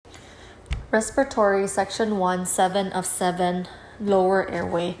Respiratory Section 1, 7 of 7, lower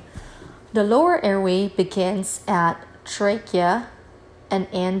airway. The lower airway begins at trachea and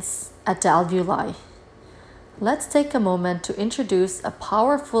ends at the alveoli. Let's take a moment to introduce a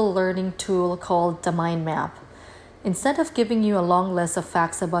powerful learning tool called the mind map. Instead of giving you a long list of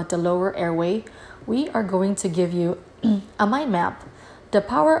facts about the lower airway, we are going to give you a mind map. The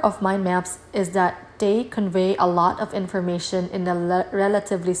power of mind maps is that they convey a lot of information in a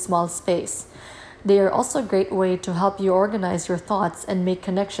relatively small space. They are also a great way to help you organize your thoughts and make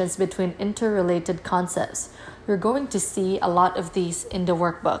connections between interrelated concepts. You're going to see a lot of these in the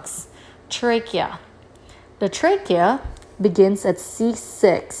workbooks. Trachea. The trachea begins at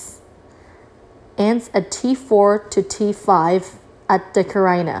C6, ends at T4 to T5 at the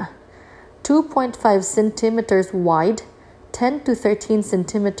carina. 2.5 centimeters wide, 10 to 13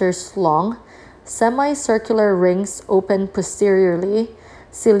 centimeters long, semicircular rings open posteriorly,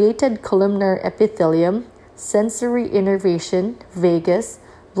 ciliated columnar epithelium, sensory innervation, vagus,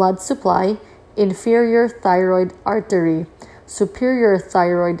 blood supply, inferior thyroid artery, superior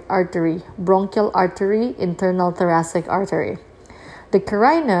thyroid artery, bronchial artery, internal thoracic artery. The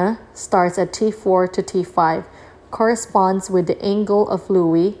carina starts at T4 to T5, corresponds with the angle of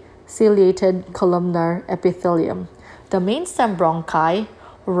Lewy, ciliated columnar epithelium. The mainstem bronchi,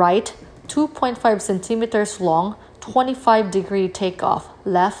 right, 2.5 centimeters long, 25-degree takeoff,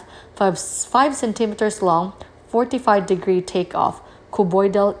 left, 5 centimeters long, 45-degree takeoff,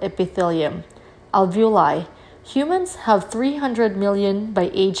 cuboidal epithelium. Alveoli. Humans have 300 million by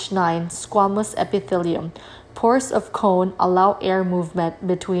age 9 squamous epithelium. Pores of cone allow air movement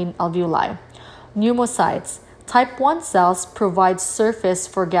between alveoli. Pneumocytes. Type 1 cells provide surface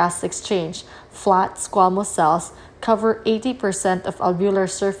for gas exchange. Flat squamous cells cover 80% of alveolar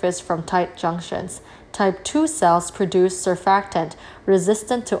surface from tight junctions. Type 2 cells produce surfactant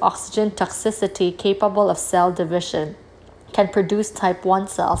resistant to oxygen toxicity, capable of cell division. Can produce type 1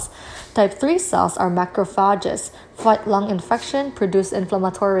 cells. Type 3 cells are macrophages. Fight lung infection, produce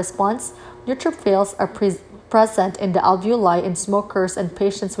inflammatory response. Neutrophils are present in the alveoli in smokers and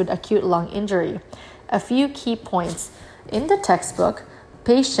patients with acute lung injury. A few key points. In the textbook,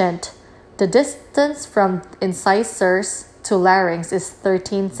 the distance from incisors to larynx is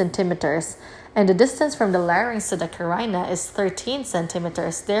 13 centimeters, and the distance from the larynx to the carina is 13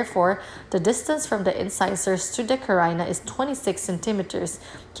 centimeters. Therefore, the distance from the incisors to the carina is 26 centimeters.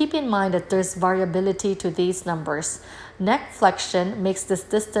 Keep in mind that there's variability to these numbers. Neck flexion makes this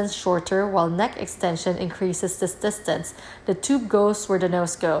distance shorter, while neck extension increases this distance. The tube goes where the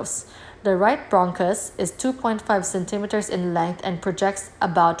nose goes. The right bronchus is 2.5 centimeters in length and projects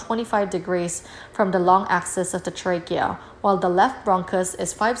about 25 degrees from the long axis of the trachea, while the left bronchus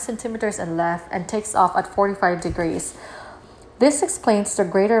is 5 centimeters in length and takes off at 45 degrees. This explains the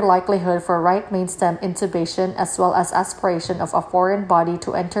greater likelihood for right mainstem intubation as well as aspiration of a foreign body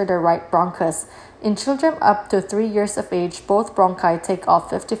to enter the right bronchus. In children up to 3 years of age, both bronchi take off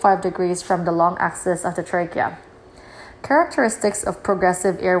 55 degrees from the long axis of the trachea. Characteristics of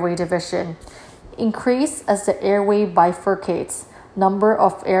progressive airway division. Increase as the airway bifurcates. Number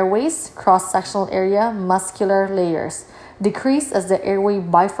of airways, cross-sectional area, muscular layers. Decrease as the airway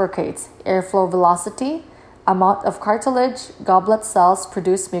bifurcates. Airflow velocity. Amount of cartilage, goblet cells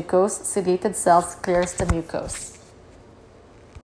produce mucose, ciliated cells clears the mucose.